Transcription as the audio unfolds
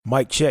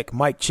Mic check,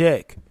 mic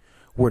check.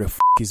 Where the f***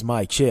 is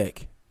my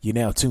check? You're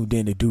now tuned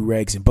in to Do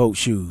Rags and Boat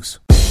Shoes.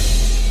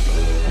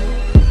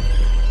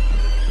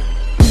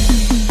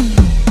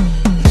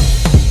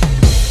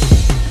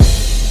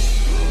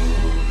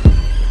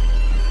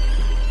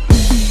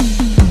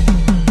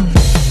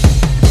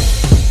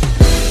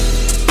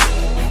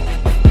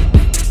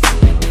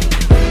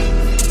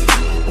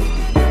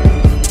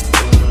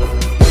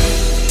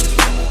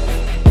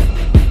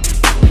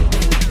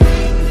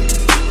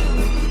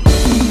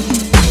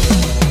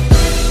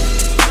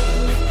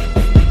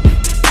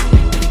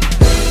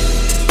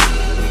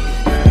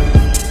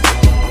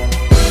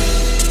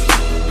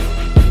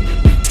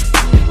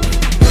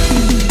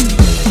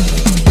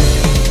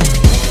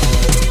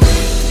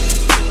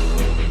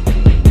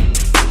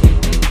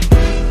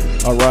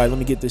 Let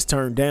me get this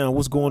turned down.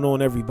 What's going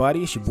on,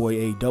 everybody? It's your boy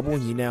A Double,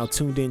 and you're now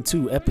tuned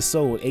into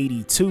episode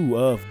 82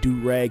 of Do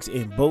Rags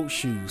and Boat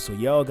Shoes. So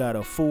y'all got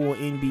a full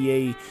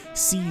NBA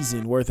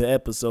season worth of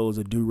episodes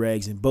of Do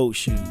Rags and Boat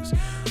Shoes.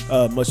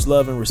 Much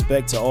love and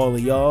respect to all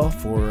of y'all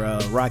for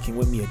rocking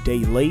with me a day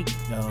late.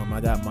 I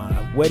got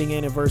my wedding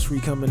anniversary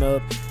coming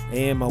up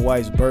and my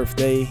wife's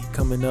birthday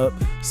coming up,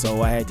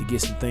 so I had to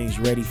get some things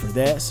ready for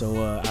that.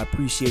 So I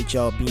appreciate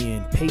y'all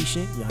being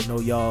patient. I know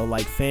y'all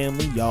like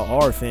family.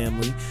 Y'all are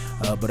family.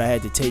 But I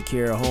had to take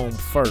care of home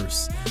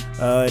first.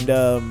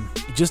 And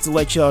just to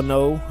let y'all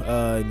know,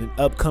 in the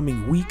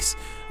upcoming weeks,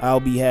 I'll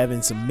be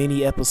having some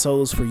mini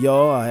episodes for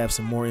y'all. I have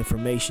some more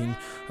information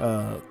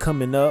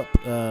coming up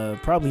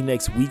probably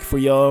next week for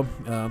y'all.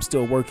 I'm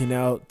still working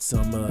out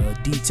some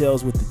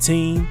details with the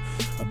team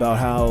about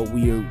how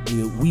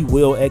we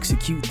will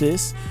execute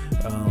this.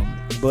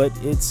 But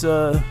it's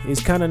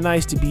kind of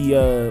nice to be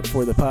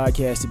for the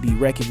podcast to be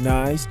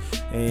recognized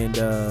and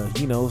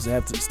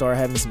have to start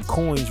having some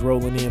coins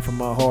rolling in from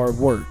my hard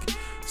work.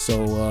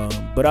 So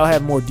but I'll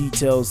have more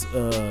details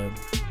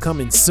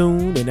coming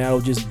soon, and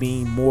that'll just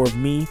be more of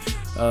me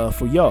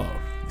for y'all.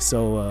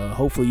 So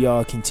hopefully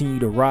y'all continue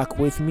to rock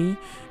with me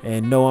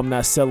and know I'm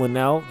not selling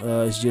out.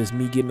 It's just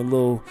me getting a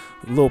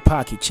little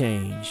pocket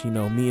change.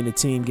 Me and the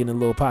team getting a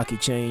little pocket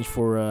change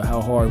for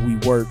how hard we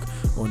work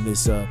on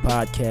this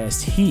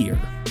podcast here.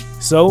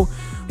 So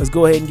let's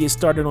go ahead and get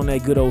started on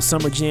that good old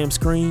Summer Jam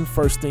screen.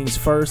 First things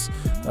first,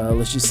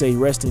 let's just say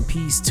rest in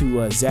peace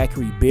to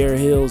Zachary Bear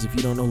Hills. If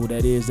you don't know who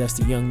that is, that's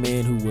the young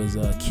man who was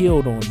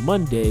killed on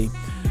Monday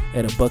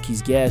at a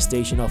Buc-ee's gas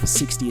station off of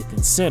 60th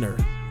and Center.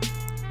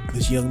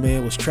 This young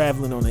man was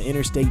traveling on an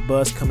interstate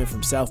bus coming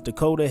from South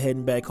Dakota,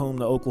 heading back home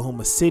to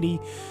Oklahoma City.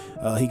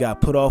 He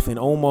got put off in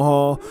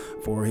Omaha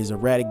for his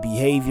erratic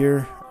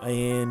behavior,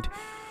 and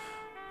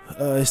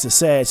it's a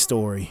sad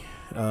story.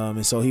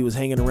 And so he was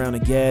hanging around a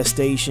gas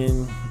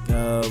station,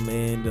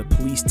 and the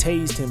police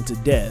tased him to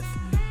death.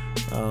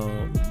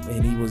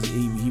 And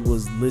he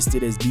was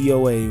listed as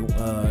DOA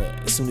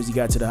as soon as he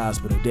got to the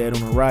hospital, dead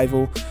on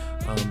arrival.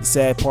 The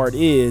sad part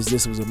is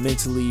this was a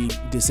mentally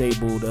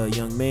disabled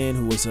young man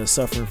who was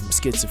suffering from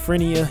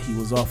schizophrenia. He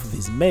was off of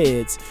his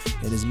meds,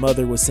 and his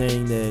mother was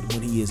saying that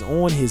when he is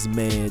on his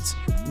meds,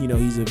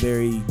 he's a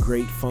very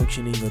great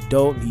functioning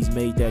adult. He's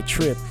made that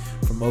trip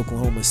from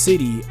Oklahoma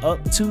City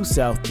up to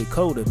South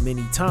Dakota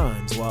many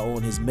times while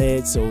on his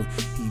meds, so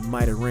he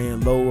might have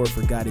ran low or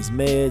forgot his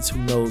meds.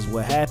 Who knows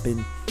what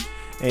happened?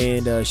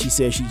 And she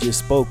said she just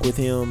spoke with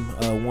him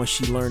once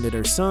she learned that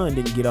her son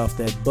didn't get off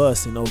that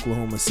bus in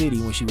Oklahoma City.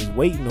 When she was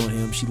waiting on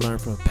him, she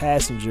learned from a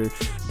passenger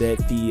that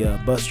the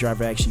bus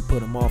driver actually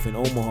put him off in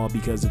Omaha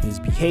because of his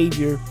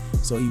behavior.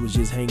 So he was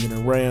just hanging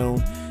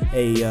around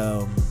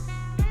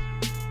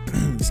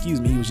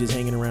he was just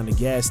hanging around the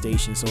gas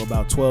station. So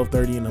about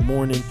 12:30 in the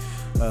morning,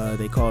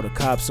 they called the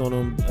cops on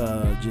him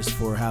just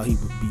for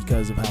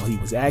because of how he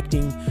was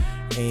acting.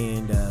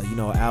 And an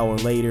hour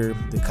later,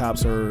 the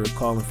cops are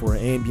calling for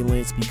an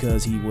ambulance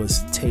because he was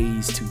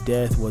tased to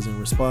death, wasn't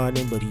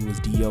responding, but he was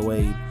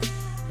DOA.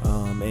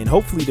 And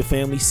hopefully the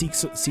family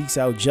seeks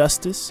out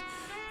justice,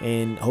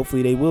 and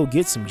hopefully they will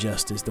get some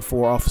justice. The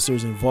 4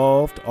 officers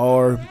involved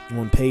are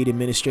on paid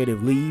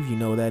administrative leave.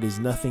 That is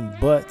nothing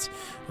but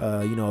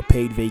a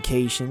paid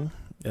vacation.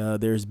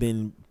 There's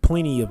been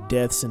plenty of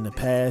deaths in the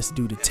past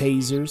due to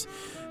tasers.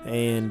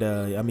 And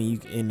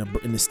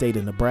in the state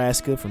of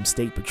Nebraska, from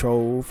state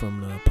patrol,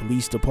 from the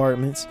police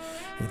departments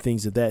and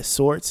things of that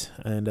sort.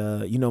 And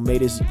may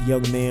this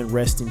young man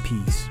rest in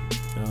peace.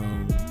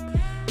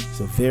 It's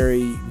a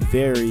very,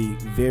 very,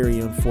 very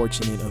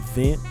unfortunate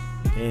event,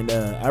 and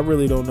I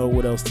really don't know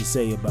what else to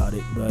say about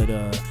it, but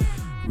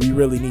we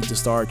really need to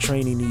start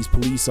training these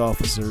police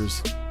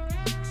officers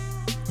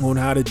on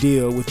how to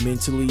deal with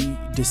mentally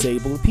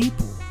disabled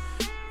people.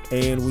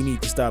 And we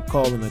need to stop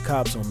calling the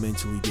cops on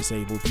mentally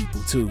disabled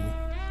people too.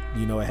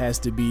 It has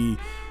to be,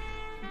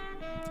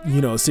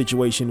 a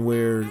situation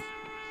where,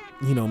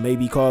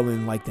 maybe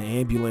calling like the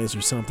ambulance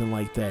or something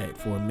like that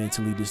for a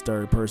mentally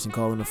disturbed person,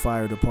 calling the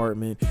fire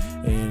department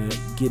and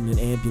getting an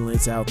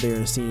ambulance out there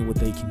and seeing what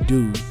they can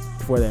do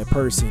for that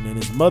person. And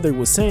his mother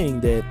was saying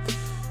that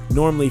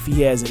normally if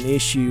he has an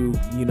issue,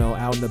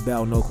 out and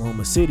about in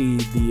Oklahoma City,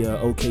 the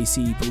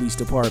OKC Police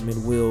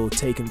Department will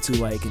take him to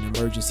like an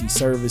emergency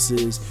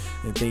services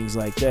and things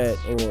like that,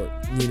 or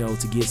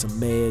to get some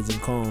meds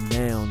and calm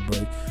down.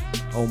 But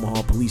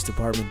Omaha Police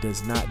Department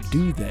does not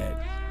do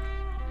that.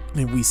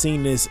 And we've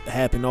seen this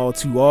happen all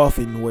too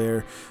often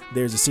where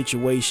there's a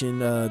situation.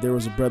 There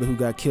was a brother who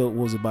got killed,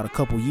 about a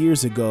couple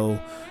years ago.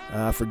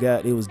 I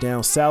forgot, it was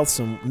down south.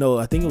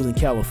 I think it was in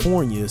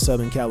California,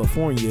 Southern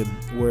California,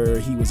 where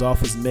he was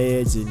off his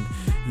meds, and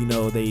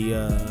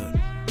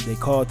they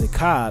called the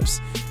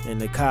cops,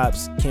 and the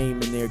cops came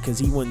in there because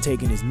he wasn't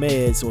taking his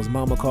meds. So his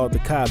mama called the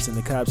cops, and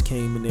the cops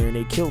came in there and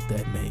they killed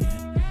that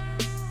man.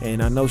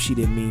 And I know she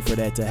didn't mean for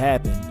that to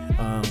happen.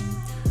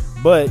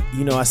 But,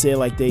 I said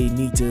like they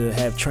need to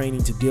have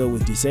training to deal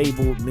with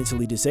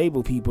mentally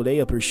disabled people. They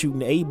up here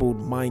shooting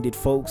able-minded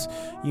folks,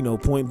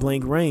 point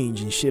blank range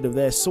and shit of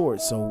that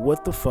sort. So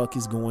what the fuck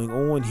is going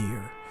on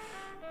here?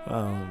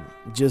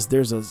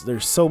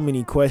 There's so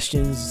many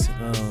questions.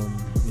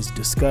 It's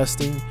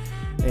disgusting.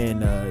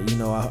 And,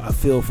 I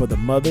feel for the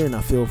mother and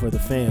I feel for the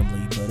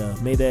family.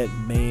 But may that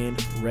man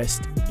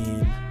rest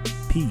in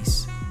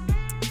peace.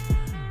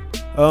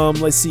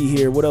 Let's see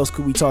here. What else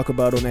could we talk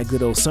about on that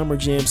good old Summer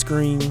Jam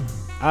screen?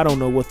 I don't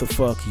know what the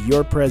fuck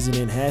your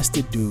president has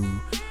to do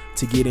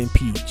to get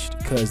impeached,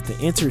 because The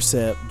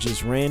Intercept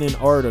just ran an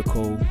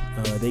article.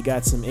 They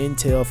got some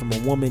intel from a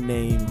woman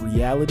named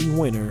Reality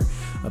Winner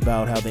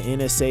about how the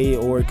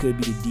NSA, or it could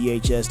be the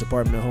DHS,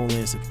 Department of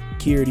Homeland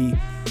Security,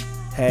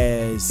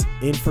 has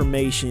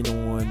information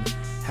on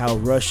how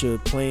Russia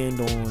planned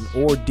on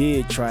or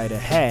did try to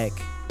hack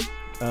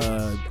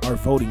our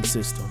voting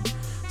system.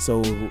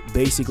 So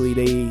basically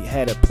they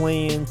had a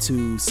plan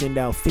to send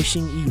out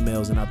phishing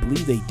emails, and I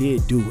believe they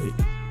did do it.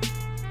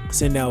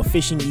 Send out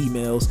phishing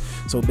emails.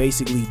 So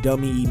basically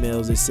dummy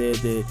emails that said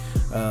that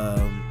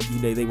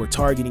they were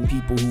targeting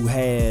people who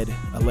had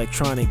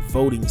electronic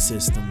voting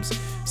systems.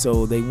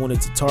 So they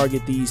wanted to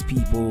target these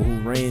people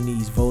who ran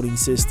these voting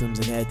systems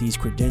and had these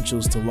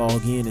credentials to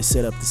log in and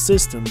set up the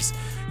systems,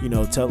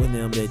 telling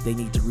them that they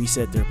need to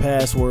reset their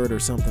password or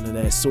something of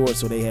that sort.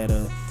 So they had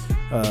a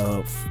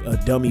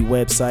dummy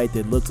website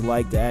that looked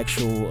like the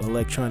actual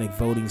electronic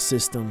voting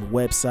system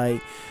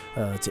website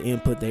to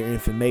input their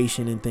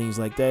information and things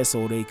like that,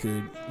 so they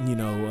could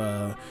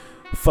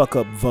fuck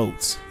up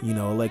votes,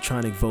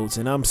 electronic votes.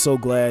 And I'm so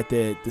glad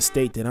that the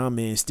state that I'm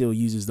in still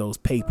uses those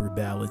paper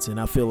ballots, and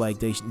I feel like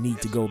they need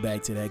to go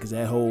back to that, because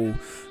that whole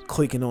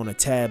clicking on a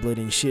tablet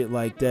and shit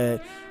like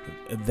that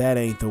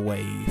ain't the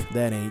wave.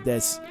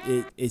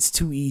 It's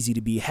too easy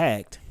to be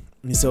hacked.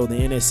 And so the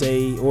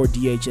NSA or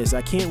DHS,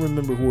 I can't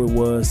remember who it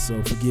was,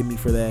 so forgive me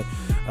for that.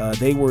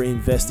 They were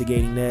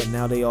investigating that.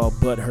 Now they all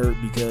butthurt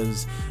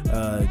because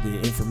the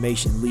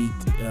information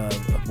leaked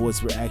of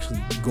what's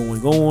actually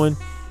going on.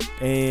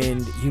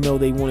 And,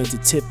 they wanted to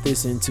tip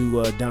this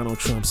into Donald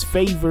Trump's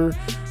favor.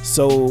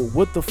 So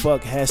what the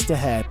fuck has to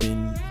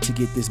happen to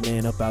get this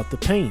man up out the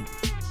paint?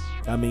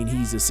 I mean,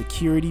 he's a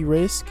security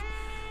risk.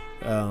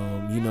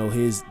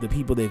 The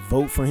people that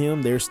vote for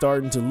him, they're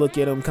starting to look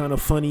at him kind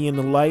of funny in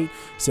the light,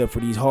 except for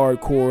these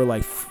hardcore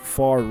like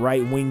far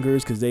right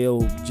wingers, because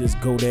they'll just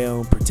go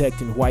down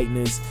protecting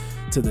whiteness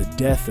to the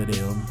death of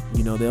them.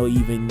 They'll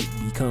even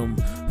become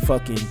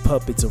fucking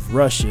puppets of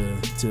Russia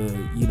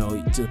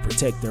to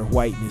protect their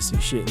whiteness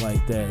and shit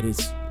like that.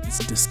 It's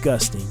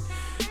disgusting.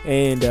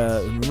 And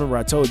remember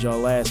I told y'all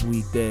last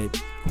week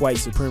that white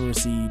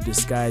supremacy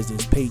disguised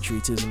as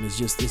patriotism is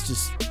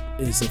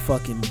it's a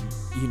fucking,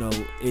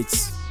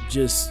 it's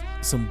just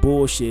some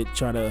bullshit,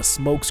 trying to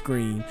smoke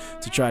screen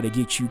to try to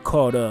get you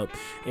caught up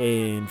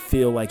and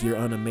feel like you're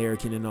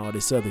un-American and all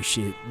this other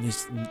shit.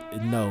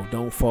 No,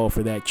 don't fall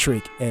for that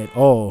trick at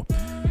all.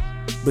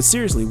 But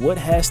seriously, what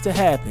has to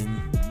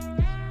happen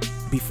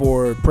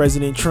before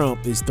President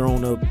Trump is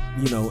thrown up,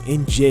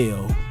 in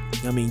jail?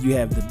 I mean, you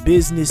have the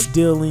business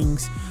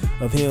dealings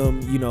of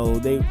him.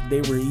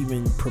 They were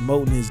even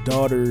promoting his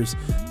daughter's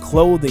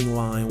clothing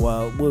line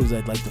while, what was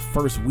that, like the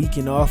first week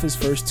in office,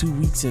 first 2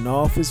 weeks in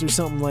office or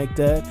something like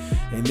that.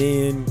 And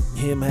then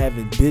him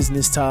having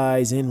business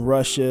ties in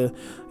Russia,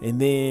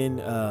 and then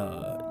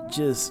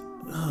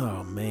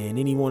oh man,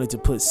 then he wanted to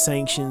put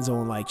sanctions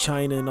on like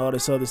China and all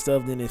this other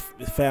stuff. Then it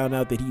found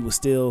out that he was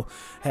still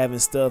having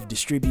stuff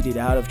distributed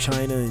out of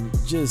China, and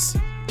just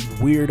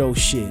weirdo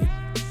shit.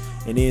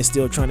 And then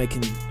still trying to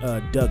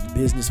conduct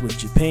business with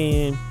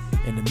Japan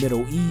and the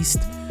Middle East,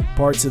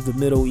 parts of the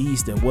Middle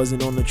East that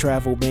wasn't on the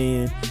travel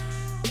ban.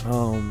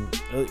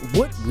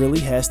 What really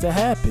has to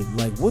happen?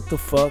 Like, what the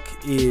fuck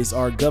is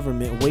our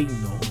government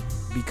waiting on?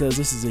 Because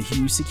this is a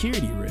huge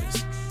security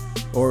risk.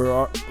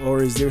 Or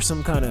is there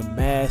some kind of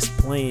mass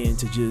plan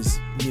to just,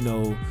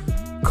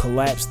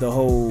 collapse the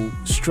whole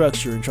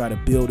structure and try to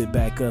build it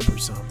back up or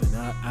something?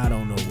 I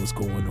don't know what's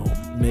going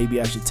on. Maybe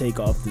I should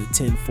take off the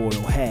tinfoil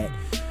hat.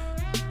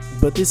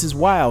 But this is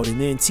wild. And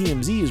then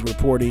TMZ is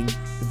reporting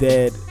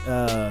that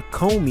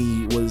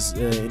Comey was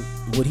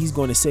what he's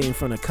going to say in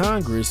front of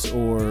Congress,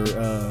 or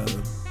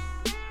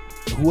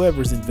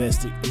whoever's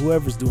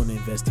doing the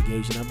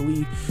investigation, I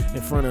believe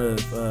in front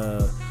of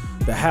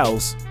the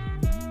House,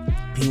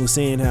 he was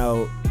saying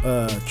how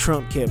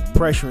Trump kept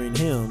pressuring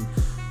him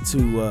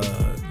to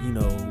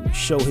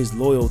show his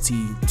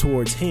loyalty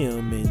towards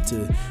him and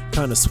to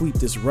kind of sweep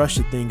this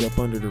Russia thing up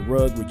under the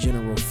rug with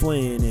General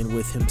Flynn and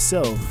with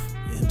himself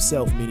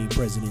meaning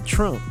President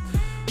Trump.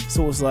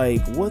 So it's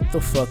like, what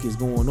the fuck is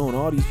going on?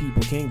 All these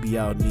people can't be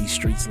out in these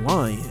streets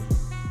lying.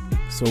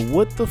 So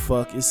what the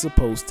fuck is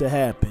supposed to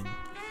happen?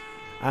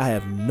 I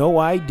have no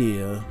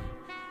idea.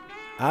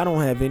 I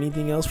don't have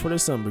anything else for the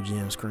Summer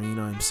Jam screen.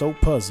 I'm so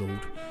puzzled.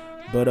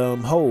 But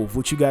Hove,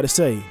 what you got to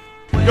say?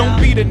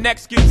 Don't be the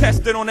next get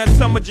tested on that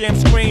Summer Jam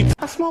screen.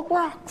 I smoke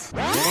rocks.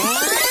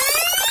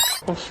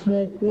 I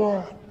smoke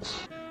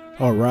rocks.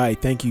 All right,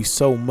 thank you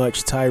so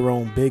much,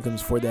 Tyrone Biggums,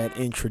 for that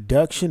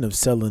introduction of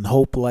Selling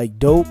Hope Like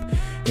Dope.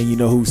 And you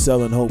know who's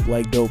selling hope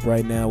like dope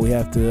right now? We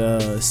have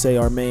to say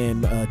our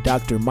man,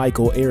 Dr.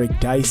 Michael Eric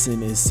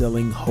Dyson, is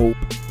selling hope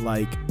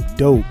like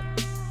dope.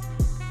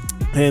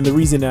 And the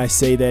reason I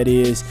say that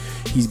is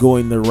he's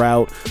going the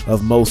route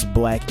of most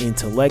black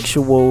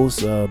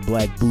intellectuals,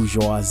 black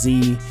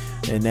bourgeoisie,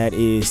 and that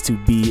is to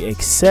be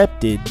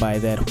accepted by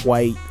that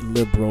white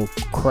liberal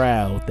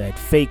crowd, that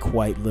fake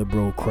white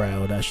liberal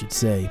crowd, I should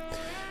say.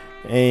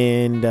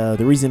 And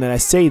the reason that I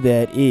say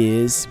that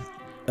is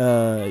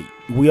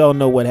we all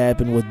know what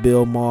happened with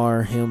Bill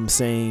Maher, him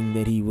saying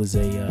that he was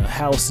a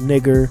house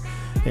nigger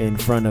in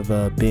front of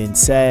Ben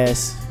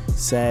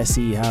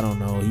Sassy, I don't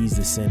know, he's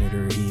the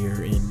senator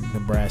here in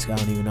Nebraska. I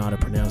don't even know how to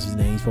pronounce his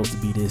name. He's supposed to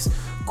be this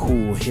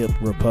cool hip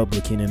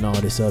Republican and all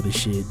this other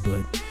shit,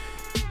 but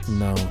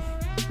no.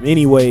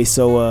 Anyway,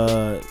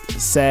 so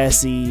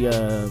Sassy,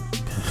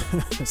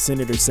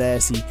 Senator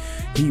Sassy,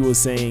 he was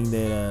saying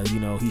that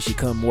he should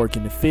come work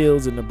in the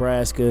fields in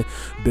Nebraska.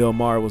 Bill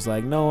Maher was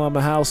like, no, I'm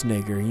a house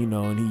nigger,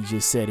 and he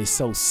just said it's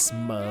so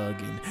smug,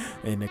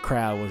 and the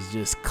crowd was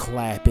just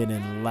clapping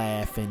and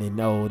laughing, and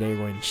they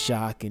were in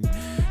shock, and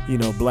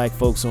black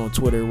folks on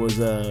Twitter was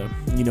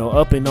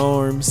up in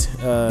arms.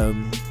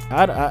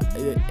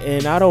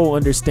 I don't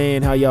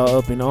understand how y'all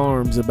up in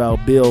arms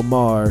about Bill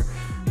Maher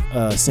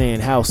saying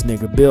house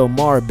nigger. Bill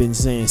Maher been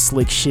saying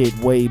slick shit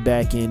way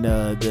back in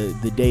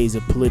the days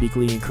of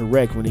Politically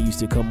Incorrect, when it used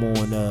to come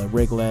on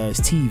regular ass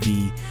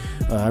TV.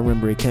 I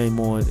remember it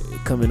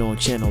coming on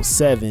Channel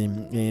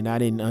 7, and I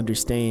didn't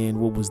understand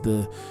what was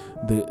the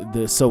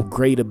so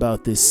great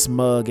about this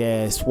smug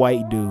ass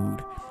white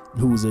dude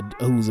who's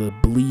a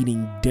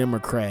bleeding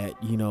Democrat.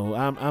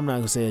 I'm not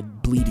gonna say a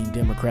bleeding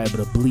Democrat, but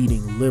a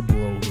bleeding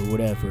liberal or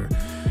whatever,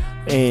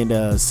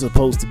 and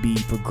supposed to be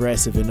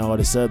progressive and all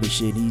this other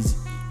shit.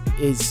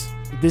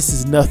 This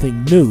is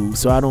nothing new,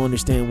 so I don't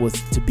understand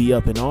what's to be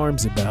up in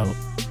arms about.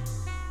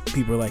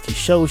 People are like, his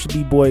show should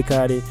be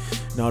boycotted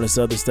and all this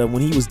other stuff.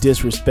 When he was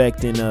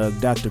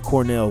disrespecting Dr.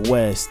 Cornel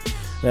West,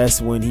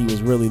 that's when he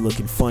was really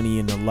looking funny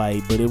in the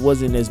light, but it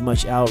wasn't as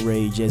much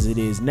outrage as it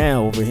is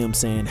now over him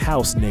saying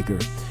house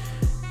nigger.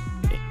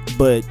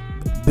 But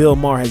Bill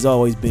Maher has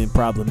always been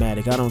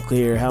problematic. I don't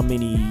care how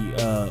many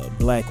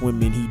black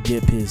women he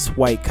dip his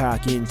white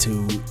cock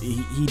into,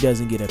 he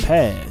doesn't get a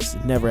pass.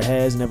 Never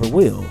has, never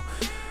will.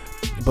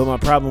 But my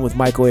problem with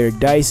Michael Eric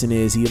Dyson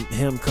is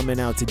him coming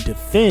out to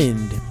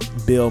defend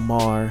Bill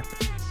Maher.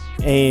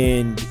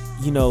 And,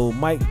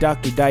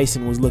 Dr.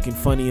 Dyson was looking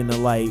funny in the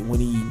light when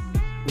he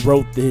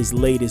wrote his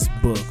latest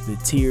book, The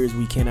Tears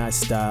We Cannot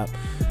Stop.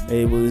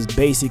 It was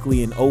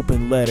basically an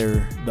open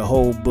letter. The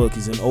whole book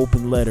is an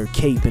open letter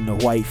caping the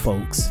white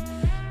folks.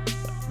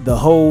 The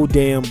whole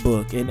damn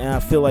book. And I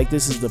feel like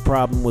this is the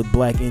problem with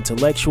black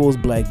intellectuals,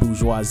 black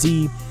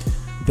bourgeoisie.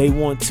 They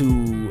want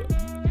to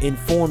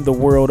inform the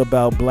world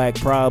about black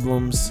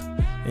problems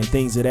and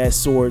things of that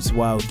sort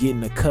while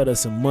getting a cut of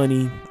some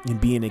money and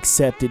being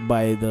accepted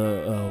by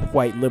the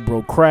white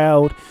liberal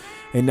crowd,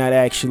 and not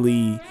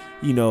actually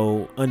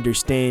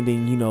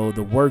understanding,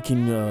 the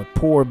working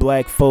poor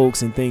black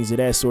folks and things of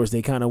that sort.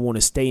 They kind of want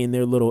to stay in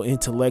their little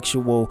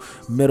intellectual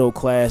middle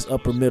class,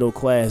 upper middle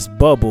class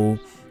bubble,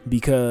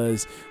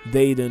 because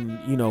they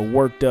done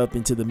worked up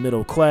into the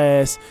middle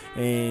class,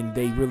 and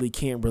they really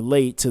can't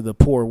relate to the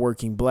poor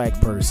working black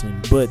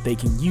person, but they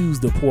can use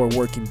the poor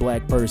working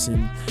black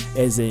person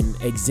as an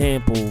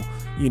example,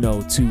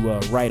 to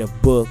write a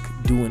book,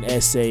 do an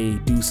essay,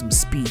 do some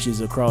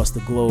speeches across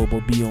the globe,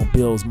 or be on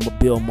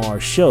Bill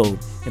Maher's show.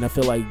 And I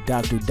feel like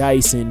Dr.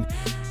 Dyson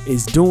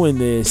is doing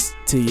this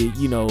to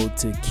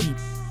keep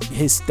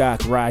his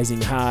stock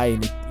rising high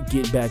and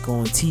get back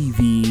on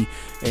TV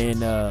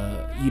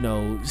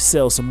and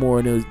sell some more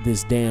of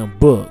this damn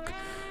book.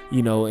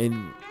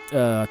 And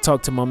I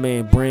talked to my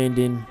man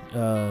Brandon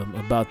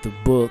about the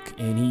book,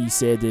 and he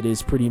said that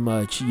it's pretty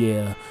much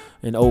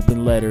an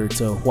open letter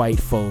to white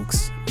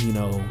folks,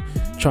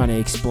 trying to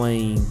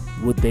explain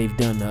what they've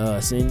done to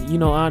us.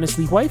 And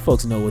honestly, white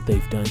folks know what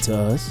they've done to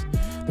us.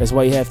 That's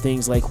why you have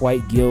things like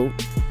white guilt,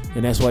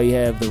 And that's why you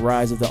have the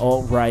rise of the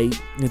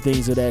alt-right and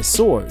things of that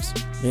sort.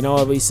 And I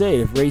always say,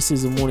 if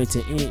racism wanted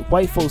to end,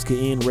 white folks could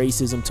end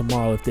racism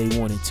tomorrow if they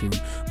wanted to.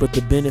 But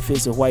the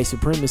benefits of white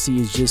supremacy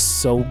is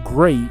just so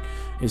great.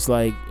 It's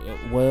like,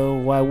 well,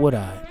 why would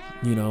I?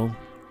 You know,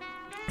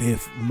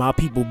 if my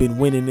people been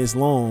winning this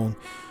long,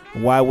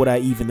 why would I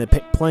even the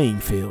playing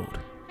field?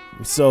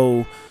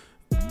 So,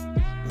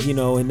 you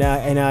know, and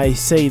I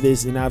say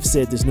this, and I've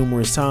said this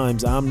numerous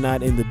times, I'm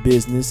not in the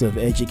business of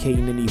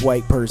educating any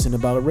white person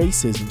about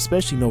racism,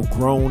 especially no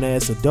grown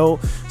ass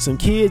adult. Some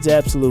kids,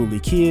 absolutely.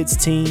 Kids,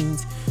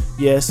 teens,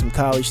 yes, some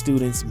college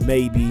students,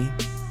 maybe.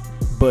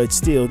 But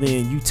still,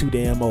 then you too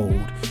damn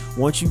old.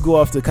 Once you go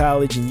off to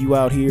college and you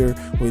out here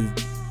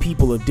with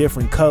people of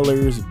different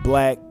colors,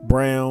 black,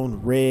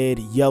 brown, red,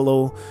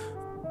 yellow,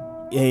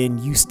 and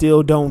you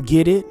still don't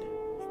get it,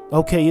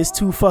 okay, it's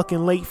too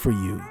fucking late for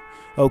you.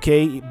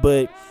 Okay,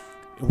 but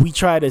we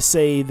try to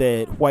say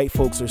that white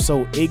folks are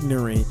so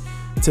ignorant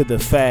to the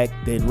fact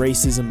that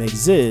racism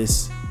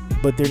exists,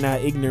 but they're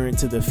not ignorant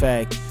to the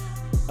fact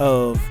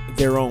of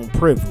their own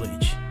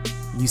privilege.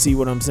 You see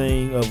what I'm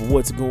saying? Of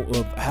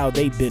how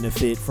they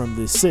benefit from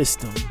the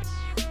system.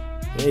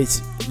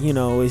 It's, you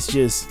know, it's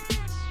just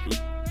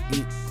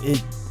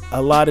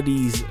a lot of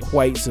these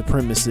white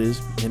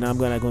supremacists, and I'm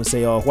not gonna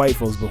say all white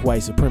folks, but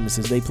white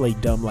supremacists, they play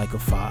dumb like a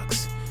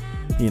fox.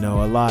 You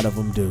know, a lot of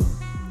them do.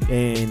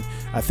 And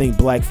I think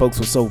black folks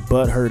were so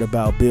butthurt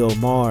about Bill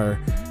Maher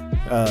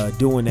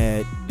doing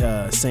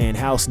that, saying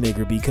house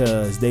nigger,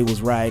 because they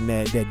was riding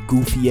that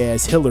goofy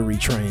ass Hillary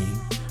train.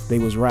 They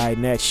was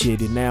riding that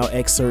shit, and now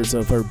excerpts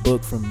of her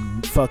book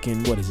from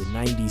fucking,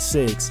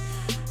 96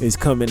 is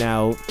coming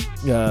out,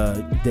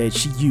 that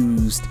she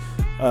used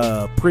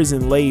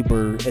prison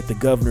labor at the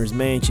governor's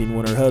mansion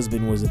when her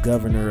husband was the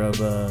governor of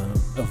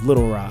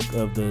Little Rock,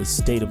 of the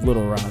state of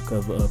Little Rock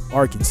of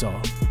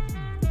Arkansas.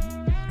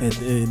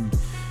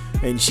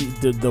 And she,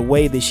 the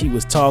way that she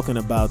was talking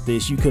about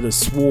this, you could have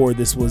swore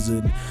this was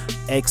an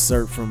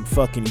excerpt from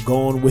fucking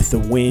Gone with the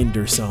Wind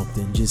or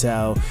something. Just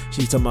how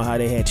she's talking about how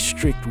they had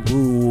strict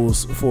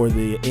rules for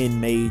the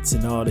inmates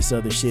and all this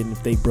other shit, and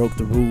if they broke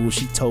the rules,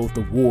 she told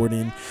the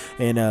warden.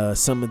 And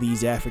some of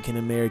these African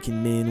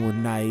American men were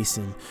nice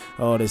and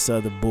all this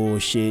other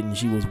bullshit, and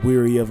she was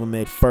weary of them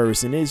at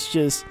first. And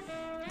it's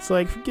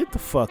like, get the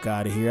fuck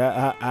out of here.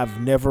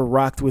 I've never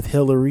rocked with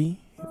Hillary.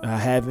 I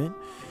haven't.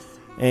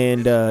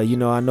 And, you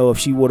know, I know if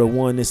she would have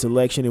won this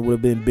election, it would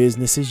have been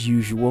business as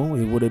usual.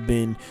 It would have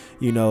been,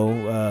 you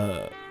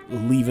know,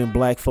 leaving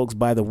black folks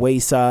by the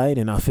wayside.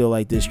 And I feel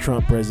like this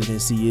Trump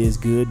presidency is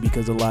good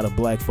because a lot of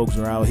black folks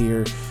are out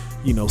here,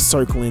 you know,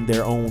 circling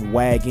their own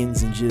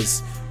wagons and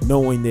just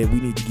knowing that we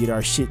need to get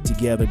our shit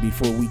together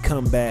before we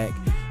come back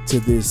to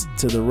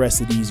the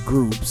rest of these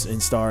groups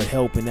and start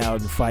helping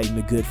out and fighting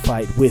the good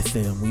fight with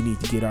them. We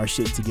need to get our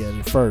shit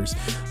together first.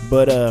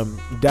 But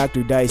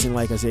Dr. Dyson,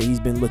 like I said,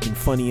 he's been looking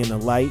funny in the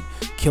light.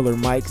 Killer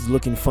Mike's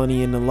looking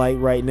funny in the light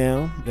right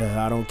now.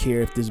 I don't care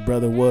if this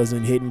brother was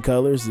in Hidden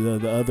Colors.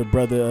 The other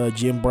brother,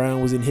 Jim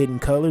Brown, was in Hidden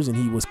Colors, and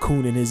he was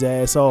cooning his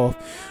ass off,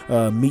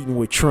 meeting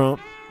with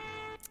Trump.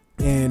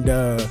 And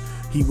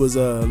he was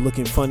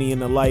looking funny in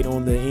the light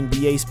on the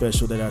NBA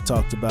special that I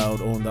talked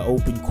about on the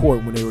open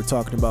court when they were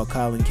talking about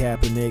Colin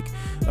Kaepernick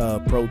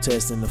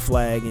protesting the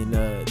flag, and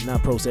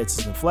not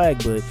protesting the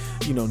flag, but,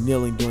 you know,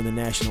 kneeling during the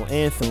national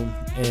anthem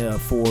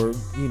for,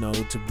 you know,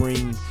 to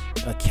bring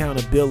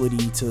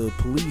accountability to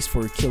police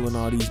for killing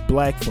all these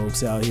black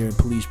folks out here in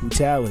police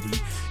brutality.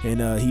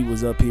 And he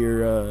was up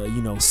here,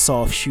 you know,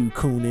 soft shoe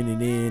cooning.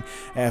 And then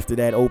after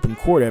that open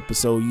court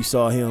episode, you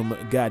saw him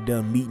got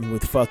done meeting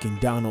with fucking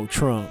Donald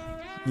Trump.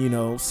 You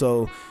know,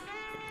 so,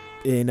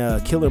 and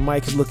Killer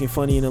Mike is looking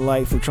funny in the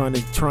light for trying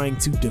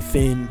to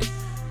defend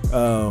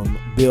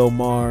Bill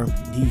Maher.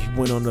 He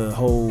went on the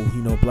whole,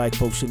 you know, black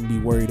folks shouldn't be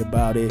worried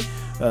about it.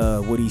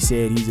 What he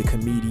said, he's a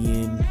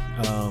comedian.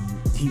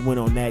 He went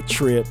on that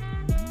trip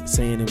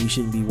saying that we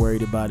shouldn't be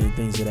worried about it and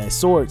things of that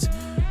sort,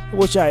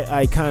 which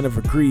I kind of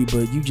agree,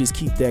 but you just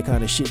keep that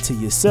kind of shit to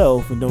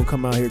yourself and don't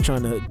come out here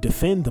trying to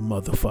defend the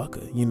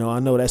motherfucker. You know, I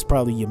know that's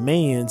probably your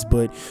mans,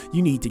 but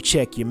you need to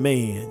check your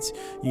mans.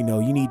 You know,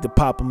 you need to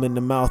pop him in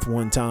the mouth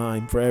one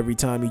time for every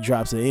time he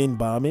drops an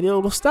N-bomb, and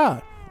it'll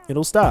stop.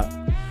 It'll stop.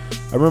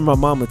 I remember my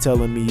mama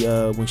telling me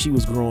when she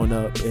was growing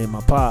up, and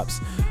my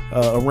pops,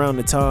 around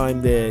the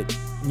time that,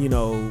 you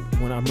know,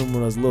 when I remember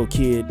when I was a little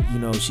kid, you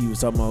know, she was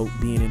talking about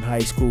being in high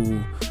school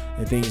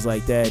and things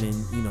like that, and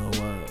you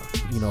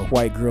know,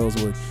 white girls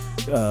would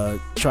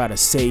try to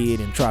say it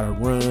and try to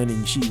run,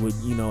 and she would,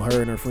 you know,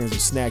 her and her friends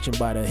would snatch him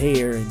by the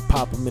hair and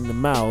pop him in the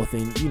mouth,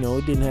 and, you know,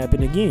 it didn't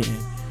happen again.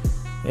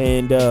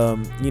 And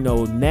you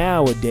know,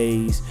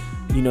 nowadays,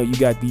 you know, you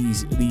got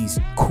these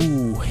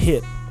cool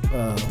hip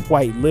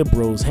white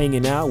liberals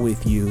hanging out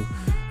with you,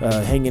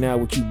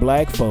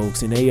 black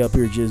folks, and they up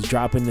here just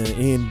dropping the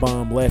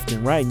N-bomb left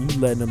and right, and you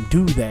letting them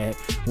do that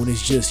when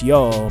it's just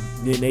y'all.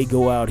 Then they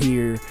go out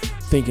here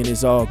thinking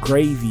it's all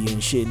gravy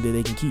and shit, and that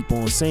they can keep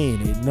on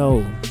saying it.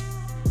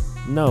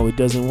 No, it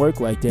doesn't work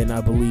like that. And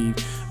I believe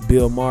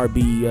Bill Maher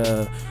be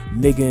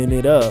niggaing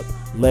it up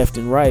left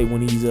and right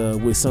when he's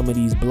with some of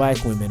these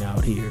black women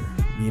out here,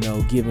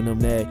 giving them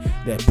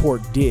that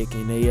pork dick,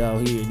 and they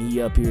out here and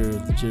he up here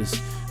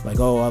just like,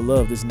 oh, I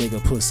love this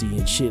nigga pussy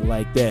and shit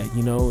like that,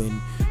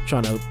 and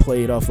trying to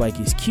play it off like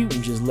it's cute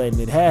and just letting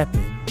it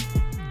happen.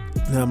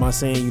 Now, am I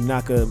saying you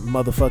knock a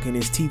motherfucker in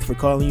his teeth for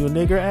calling you a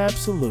nigger?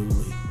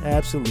 Absolutely.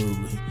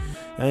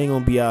 I ain't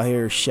gonna be out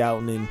here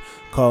shouting and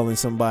calling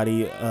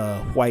somebody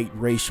white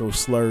racial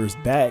slurs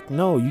back.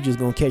 No, you just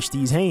gonna catch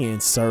these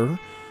hands, sir.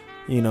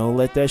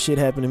 Let that shit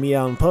happen to me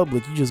out in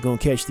public. You just gonna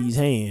catch these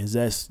hands.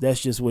 That's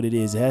just what it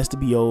is. It has to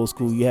be old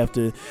school. You have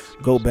to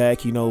go back.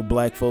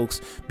 Black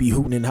folks be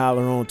hooting and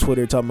hollering on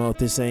Twitter talking about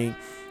this ain't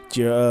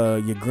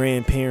your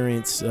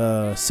grandparents'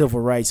 civil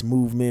rights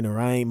movement, or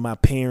I ain't my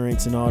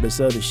parents and all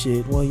this other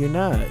shit. Well, you're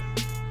not,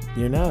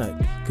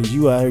 because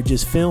you out here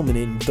just filming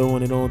it and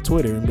throwing it on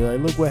Twitter and be like,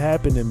 look what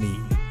happened to me.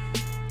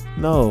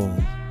 No,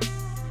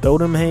 throw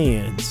them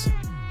hands.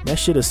 That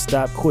shit'll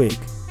stop quick.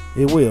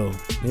 It will.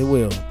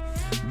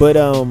 But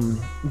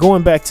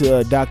going back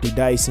to Dr.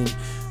 Dyson,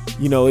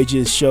 it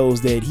just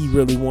shows that he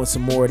really wants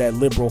some more of that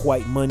liberal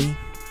white money.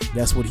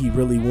 That's what he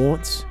really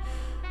wants.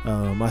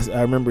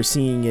 I remember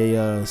seeing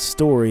a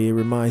story. It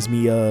reminds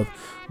me of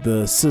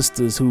the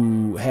sisters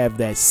who have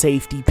that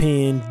safety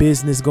pin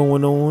business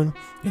going on,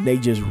 and they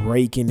just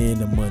raking in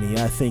the money.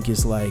 I think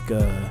it's like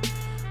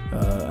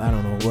I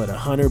don't know what,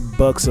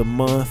 $100 a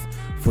month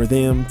for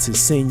them to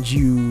send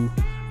you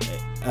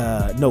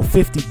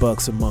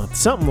 $50 a month,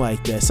 something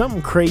like that,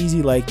 something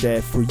crazy like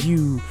that, for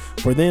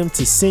them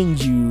to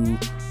send you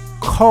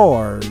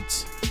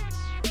cards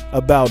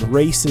about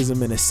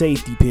racism and a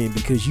safety pin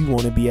because you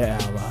want to be an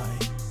ally.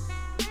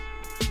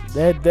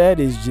 That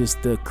is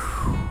just the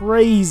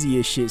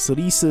craziest shit. So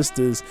these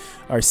sisters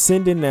are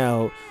sending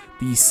out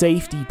these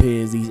safety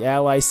pins, these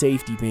ally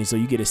safety pins. So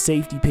you get a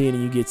safety pin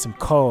and you get some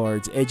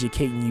cards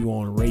educating you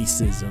on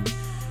racism.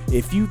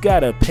 If you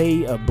gotta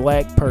pay a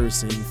black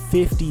person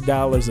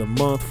 $50 a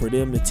month for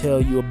them to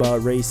tell you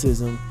about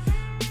racism,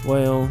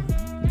 well,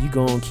 you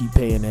gonna keep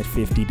paying that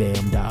 $50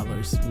 damn.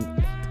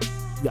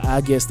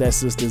 I guess that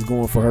sister's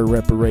going for her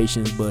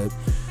reparations, but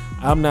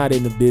I'm not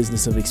in the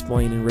business of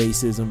explaining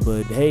racism.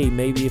 But hey,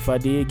 maybe if I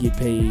did get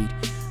paid,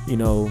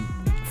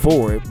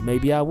 for it,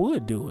 maybe I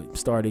would do it.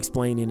 Start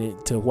explaining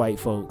it to white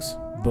folks.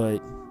 But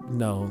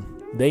no,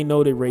 they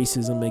know that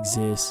racism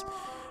exists,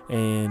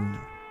 and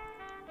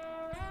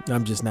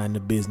I'm just not in the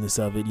business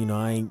of it.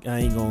 I ain't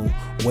gonna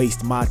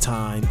waste my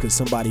time because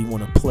somebody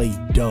want to play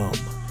dumb,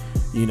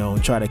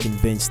 and try to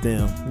convince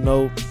them.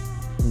 No,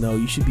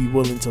 you should be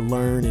willing to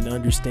learn and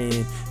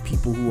understand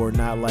people who are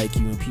not like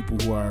you and people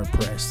who are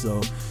oppressed.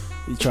 So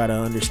you try to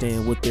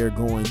understand what they're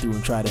going through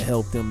and try to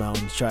help them out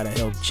and try to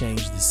help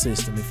change the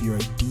system if you're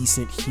a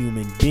decent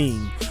human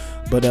being.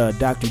 But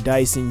Dr.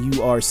 Dyson,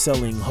 you are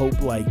selling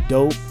hope like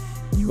dope.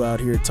 You out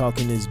here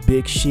talking this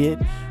big shit,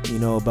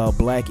 about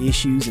black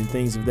issues and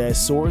things of that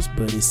sort.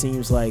 But it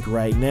seems like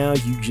right now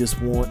you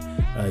just want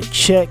a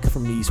check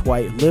from these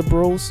white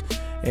liberals.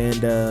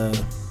 And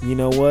you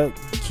know what?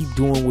 Keep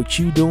doing what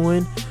you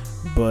doing.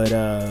 But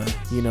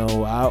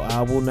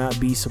I will not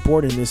be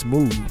supporting this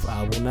move.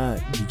 I will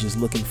not. You're just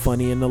looking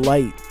funny in the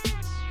light.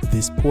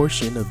 This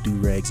portion of Do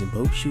Rags and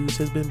Boat Shoes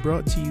has been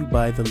brought to you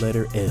by the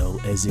letter L,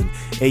 as in,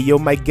 hey yo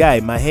my guy,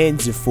 my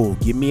hands are full.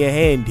 Give me a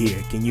hand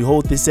here. Can you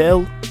hold this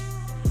L?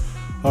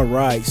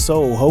 Alright,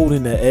 so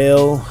holding the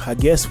L, I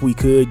guess we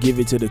could give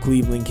it to the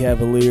Cleveland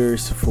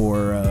Cavaliers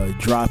for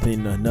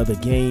dropping another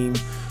game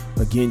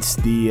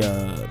against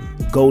the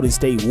Golden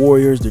State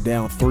Warriors. They're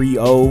down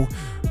 3-0,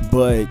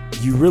 but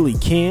you really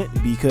can't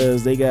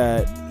because they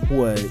got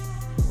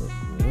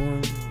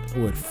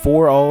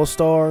four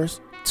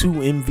All-Stars, 2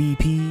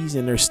 MVPs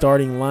in their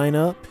starting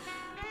lineup.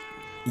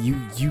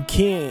 You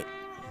can't.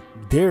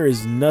 There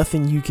is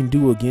nothing you can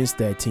do against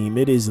that team.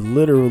 It is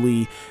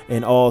literally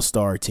an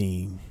all-star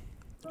team.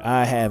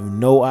 I have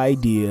no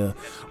idea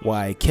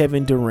why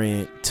Kevin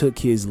Durant took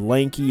his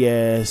lanky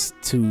ass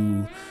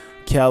to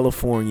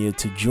California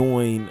to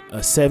join a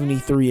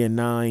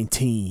 73-9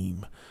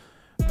 team.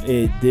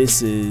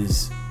 This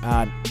is,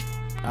 I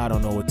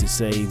don't know what to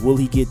say. Will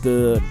he get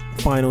the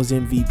Finals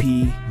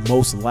MVP?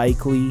 Most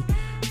likely.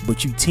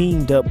 But you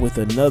teamed up with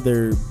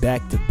another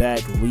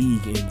back-to-back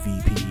league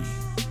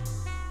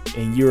MVP,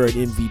 and you're an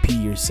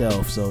MVP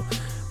yourself. So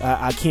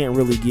I can't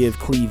really give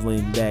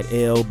Cleveland that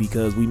L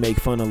because we make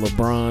fun of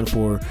LeBron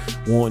for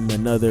wanting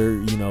another,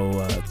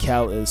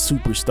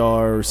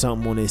 superstar or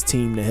something on his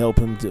team to help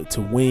him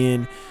to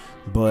win.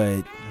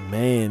 But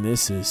man,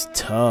 this is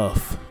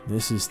tough.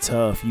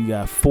 You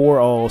got 4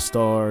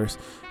 All-Stars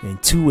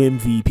and 2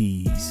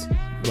 MVPs.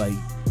 Like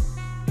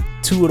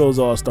 2 of those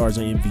All-Stars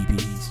are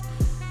MVPs.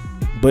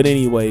 But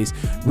anyways,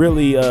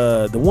 really,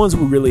 the ones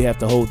who really have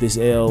to hold this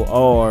L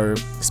are,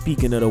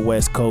 speaking of the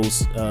West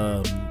Coast,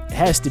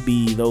 has to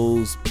be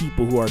those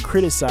people who are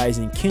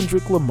criticizing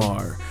Kendrick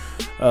Lamar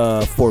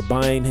for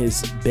buying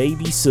his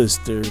baby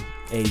sister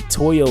a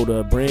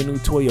brand new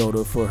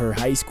Toyota for her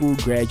high school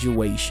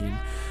graduation.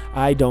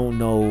 I don't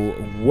know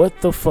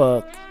what the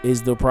fuck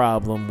is the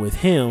problem with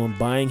him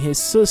buying his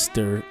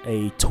sister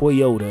a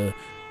Toyota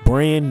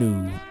brand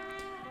new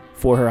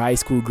for her high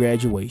school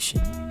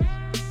graduation.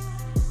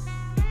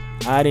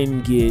 I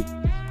didn't get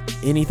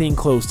anything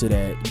close to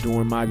that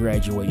during my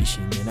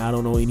graduation, and I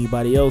don't know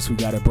anybody else who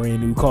got a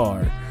brand new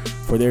car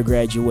for their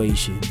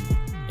graduation.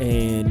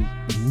 And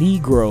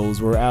Negroes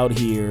were out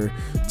here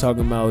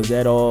talking about, is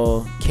that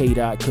all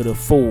K-Dot could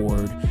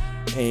afford,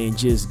 and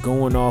just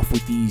going off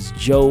with these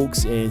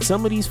jokes. And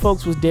some of these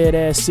folks was dead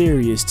ass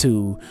serious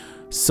too.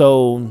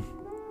 So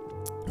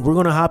we're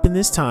gonna hop in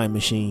this time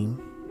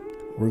machine.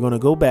 We're gonna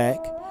go back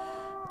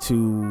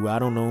to, I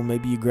don't know,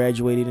 maybe you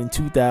graduated in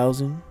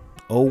 2000,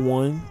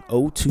 01,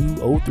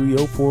 02,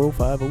 03, 04,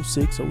 05,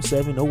 06,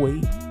 07,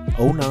 08,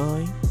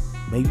 09,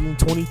 maybe in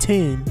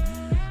 2010.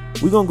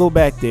 We're gonna go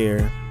back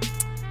there,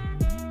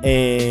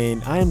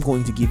 and I am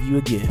going to give you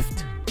a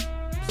gift.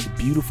 It's a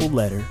beautiful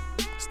letter.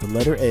 It's the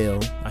letter L.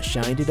 I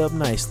shined it up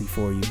nicely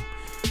for you,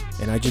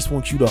 and I just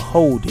want you to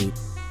hold it.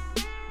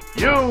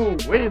 You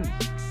win.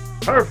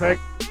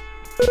 Perfect.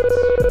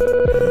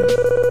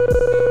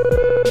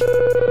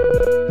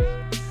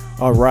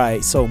 All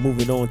right, so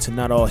moving on to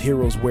Not All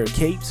Heroes Wear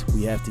Capes,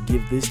 we have to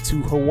give this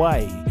to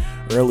Hawaii.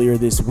 Earlier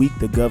this week,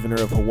 the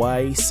governor of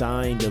Hawaii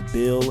signed a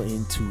bill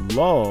into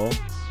law,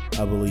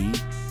 I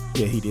believe.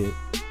 Yeah, he did.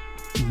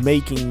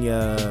 Making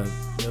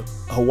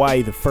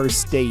Hawaii the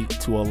first state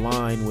to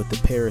align with the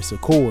Paris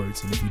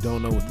Accords. And if you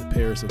don't know what the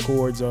Paris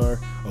Accords are,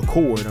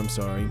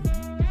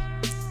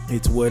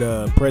 it's what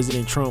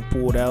President Trump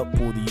pulled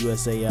the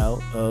USA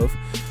out of.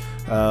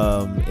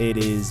 It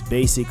is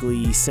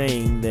basically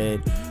saying that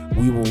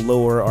we will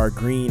lower our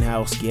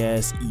greenhouse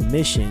gas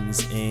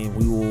emissions, and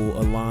we will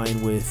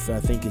align with,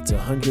 I think it's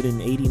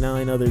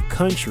 189 other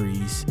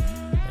countries,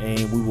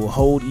 and we will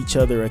hold each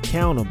other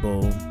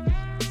accountable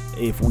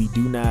if we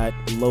do not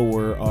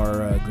lower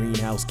our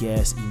greenhouse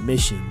gas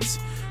emissions,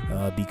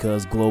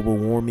 because global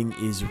warming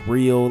is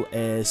real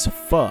as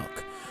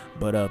fuck.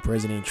 But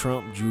President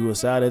Trump drew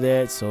us out of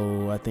that,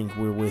 so I think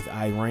we're with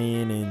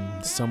Iran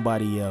and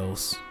somebody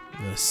else,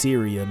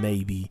 Syria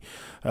maybe,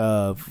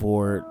 as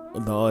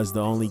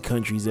the only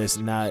countries that's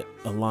not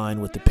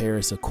aligned with the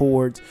Paris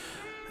Accords.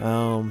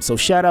 So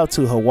shout out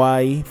to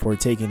Hawaii for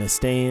taking a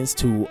stance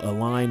to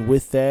align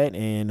with that,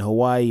 and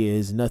Hawaii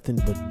is nothing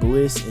but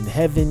bliss in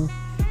heaven.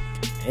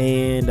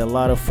 And a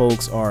lot of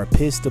folks are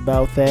pissed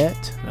about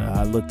that.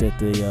 I looked at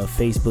the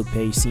Facebook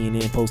page.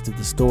 CNN posted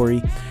the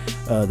story,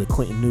 the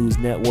Clinton News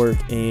Network,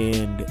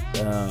 and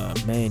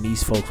man,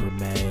 these folks were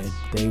mad.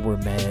 They were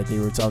mad. They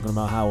were talking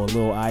about how a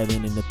little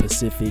island in the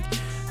Pacific,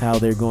 how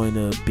they're going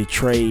to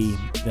betray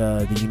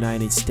the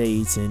United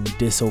States and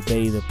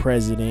disobey the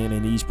president.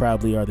 And these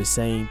probably are the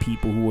same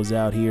people who was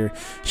out here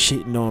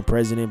shitting on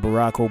President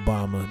Barack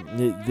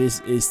Obama. This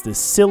is the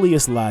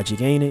silliest logic,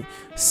 ain't it?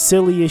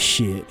 Silliest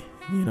shit.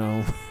 You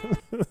know,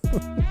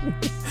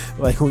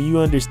 like when you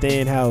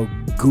understand how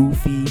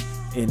goofy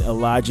and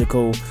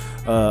illogical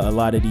a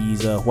lot of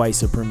these white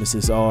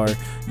supremacists are,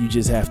 you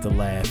just have to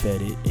laugh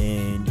at it.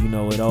 And, you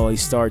know, it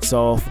always starts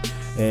off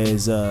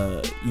as,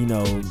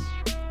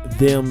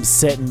 them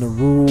setting the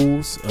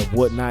rules of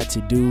what not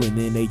to do, and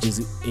then they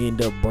just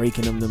end up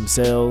breaking them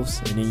themselves.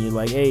 And then you're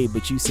like, hey,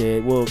 but you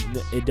said, well,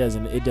 it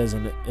doesn't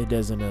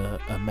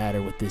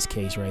matter with this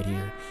case right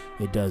here.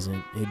 It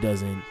doesn't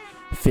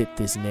fit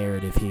this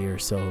narrative here,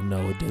 so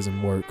no, it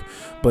doesn't work.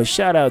 But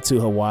shout out to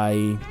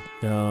Hawaii.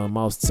 I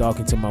was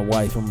talking to my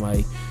wife. I'm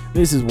like,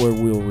 this is where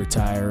we'll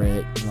retire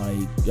at.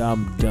 Like,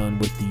 I'm done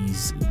with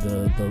these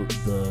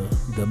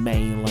the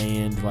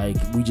mainland. Like,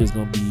 we just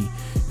gonna be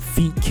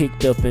feet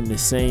kicked up in the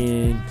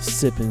sand,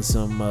 sipping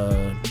some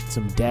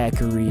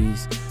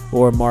daiquiris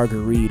or a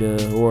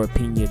margarita or a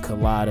pina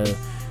colada,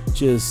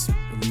 just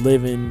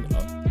living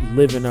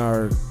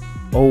our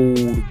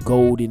old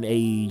golden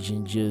age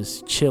and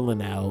just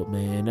chilling out,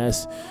 man.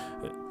 That's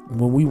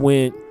when we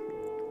went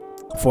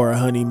for a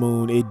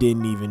honeymoon. It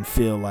didn't even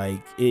feel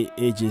like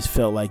it just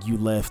felt like you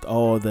left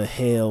all the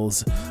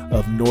hells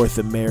of North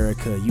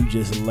America. You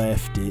just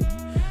left it.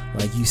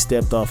 Like, you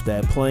stepped off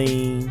that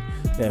plane,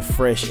 that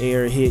fresh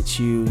air hits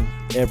you,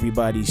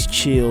 everybody's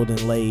chilled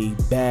and laid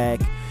back.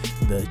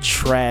 The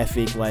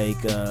traffic, like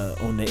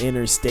on the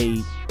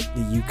interstate,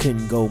 you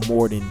couldn't go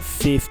more than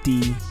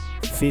 50,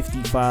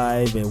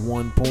 55 at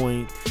one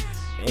point,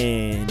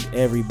 and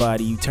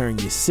everybody, you turn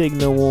your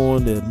signal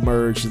on to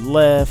merge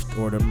left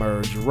or to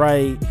merge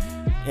right,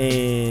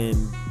 and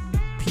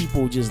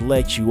people just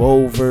let you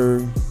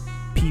over.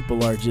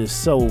 People are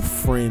just so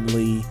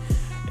friendly,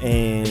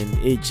 and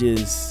it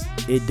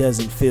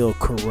doesn't feel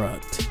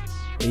corrupt.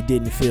 It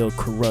didn't feel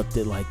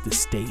corrupted like the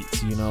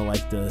States, you know,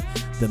 like the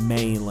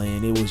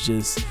mainland.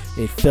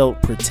 It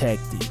felt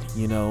protected,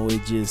 you know.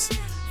 It just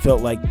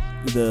felt like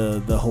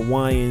the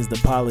Hawaiians, the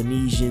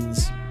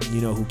Polynesians, you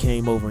know, who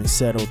came over and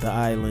settled the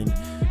island.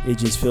 It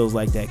just feels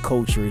like that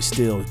culture is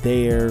still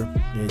there.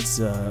 It's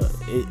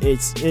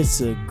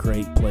a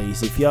great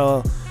place. If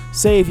y'all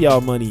save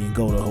y'all money and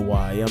go to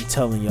Hawaii, I'm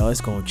telling y'all,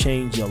 it's gonna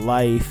change your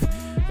life.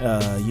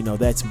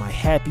 That's my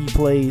happy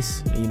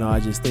place. I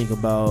just think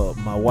about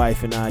my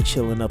wife and I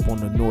chilling up on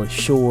the North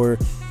Shore,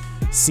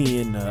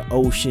 seeing the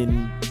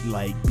ocean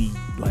be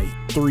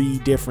 3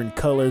 different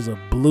colors of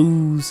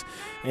blues,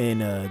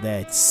 and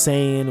that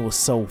sand was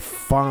so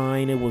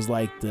fine. It was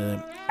like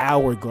the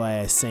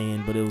hourglass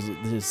sand, but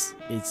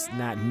it's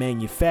not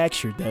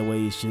manufactured that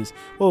way. It's just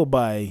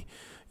by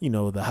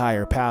the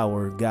higher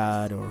power,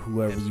 God, or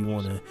whoever you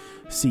want to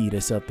see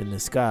that's up in the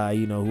sky,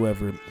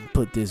 whoever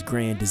put this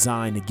grand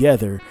design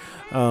together.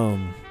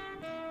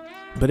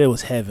 But it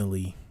was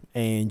heavenly.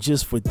 And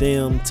just for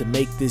them to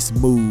make this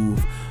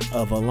move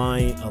of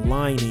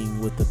aligning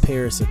with the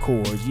Paris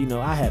Accords,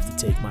 I have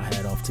to take my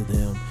hat off to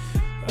them.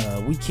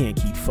 We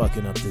can't keep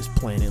fucking up this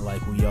planet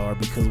like we are,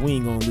 because we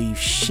ain't gonna leave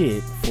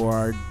shit for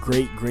our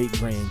great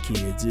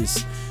grandkids.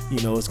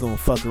 It's gonna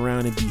fuck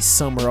around and be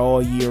summer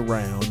all year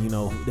round.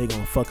 They're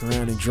gonna fuck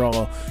around and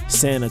draw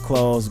Santa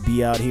Claus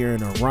be out here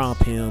in a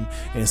romp him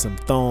and some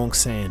thong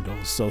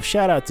sandals. So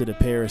shout out to the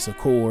Paris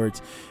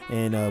Accords,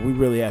 and we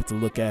really have to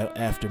look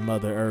after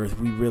Mother Earth.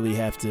 We really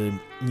have to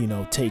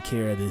take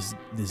care of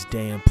this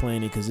damn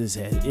planet, because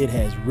it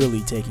has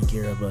really taken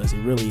care of us.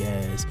 It really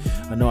has.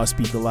 I know I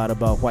speak a lot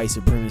about white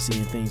supremacy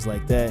and things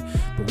like that,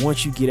 but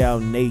once you get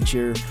out in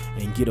nature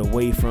and get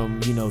away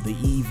from the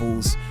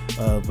evils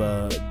of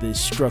this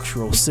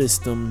structural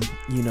system,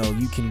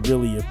 you can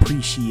really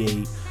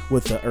appreciate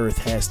what the earth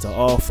has to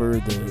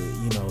offer.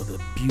 The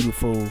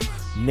beautiful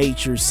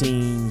nature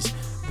scenes,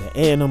 the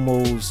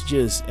animals,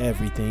 just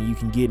everything. You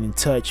can get in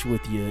touch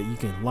with you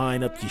can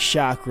line up your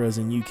chakras,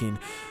 and you can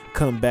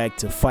come back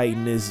to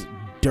fighting this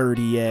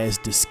dirty ass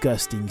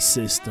disgusting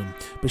system.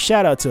 But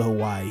shout out to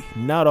Hawaii.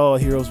 Not all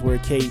heroes wear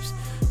capes.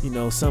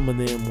 Some of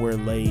them wear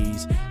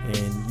leis,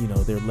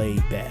 and they're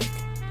laid back.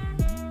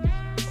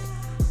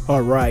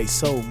 Alright,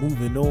 so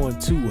moving on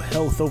to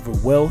health over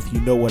wealth.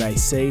 You know what I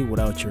say,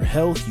 without your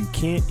health you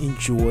can't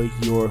enjoy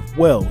your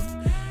wealth.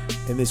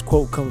 And this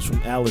quote comes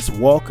from Alice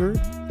Walker.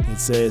 It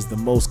says, "The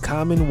most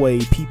common way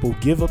people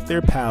give up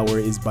their power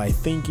is by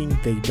thinking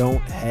they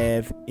don't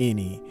have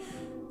any."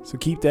 So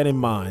keep that in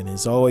mind.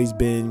 It's always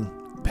been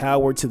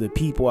power to the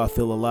people. I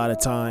feel a lot of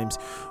times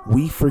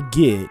we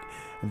forget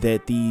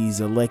that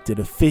these elected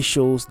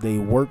officials, they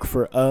work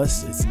for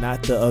us. It's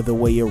not the other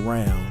way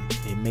around.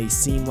 It may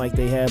seem like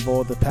they have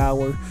all the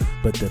power,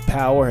 but the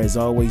power has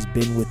always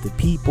been with the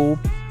people.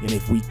 And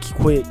if we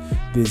quit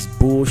this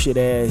bullshit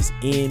ass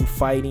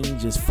infighting,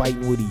 just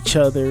fighting with each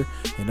other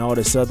and all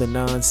this other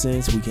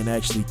nonsense, we can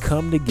actually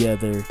come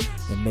together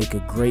and make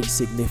a great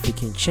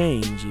significant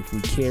change if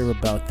we care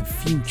about the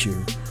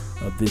future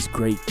of this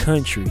great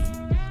country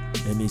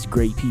and these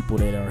great people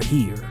that are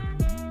here.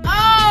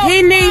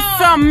 He needs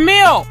some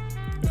milk.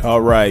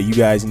 All right, you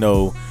guys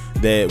know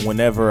that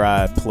whenever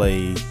I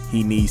play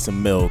He Needs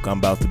Some Milk, I'm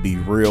about to be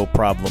real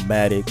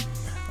problematic.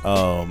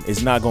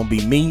 It's not gonna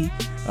be me.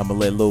 I'm gonna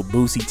let Lil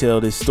Boosie tell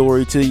this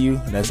story to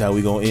you, and that's how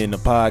we gonna end the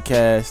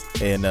podcast.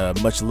 And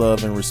much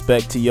love and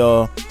respect to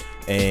y'all,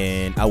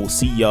 and I will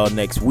see y'all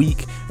next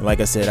week. And like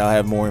I said, I'll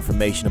have more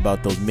information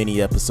about those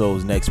mini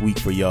episodes next week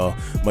for y'all.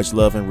 Much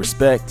love and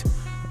respect.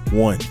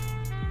 One.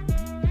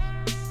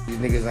 These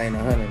niggas ain't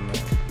 100, man.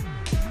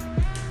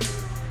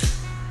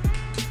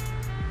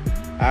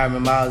 I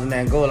remember I was in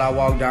Angola, I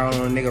walked down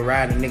on a nigga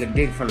riding a nigga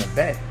dick from the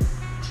back.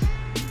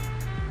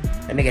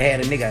 That nigga had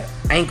a nigga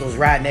ankles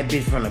riding that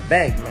bitch from the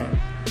back, man.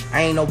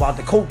 I ain't know about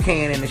the coke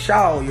can in the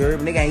shower, you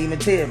heard me? Nigga ain't even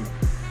tell me.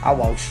 I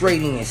walked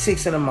straight in,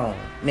 6 in the morning.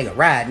 Nigga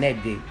riding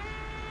that dick.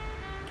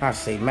 I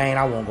say, man,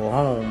 I wanna go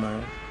home,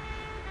 man.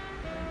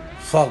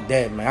 Fuck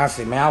that, man. I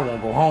say, man, I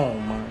wanna go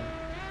home, man.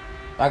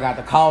 I got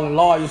to calling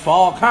lawyers for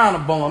all kind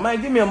of bum.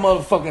 Man, give me a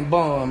motherfucking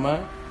bum,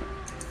 man.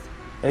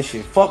 That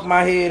shit fucked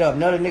my head up.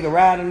 Another nigga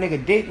riding a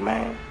nigga dick,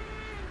 man.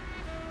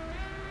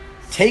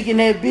 Taking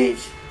that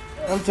bitch.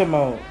 I'm talking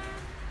about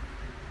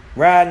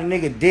riding a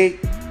nigga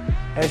dick.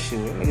 That shit.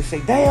 Nigga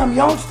say, damn,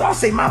 youngster. I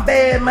say, my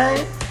bad,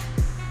 man.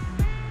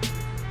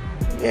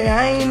 Yeah,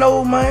 I ain't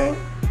know, man.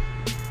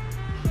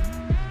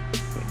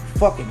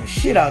 Fucking the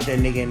shit out that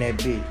nigga in that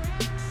bitch.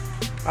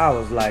 I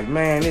was like,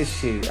 man, this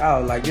shit. I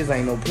was like, this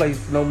ain't no place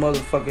for no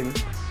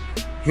motherfucking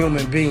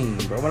human being,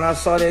 bro. When I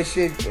saw that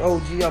shit,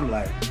 OG, I'm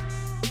like,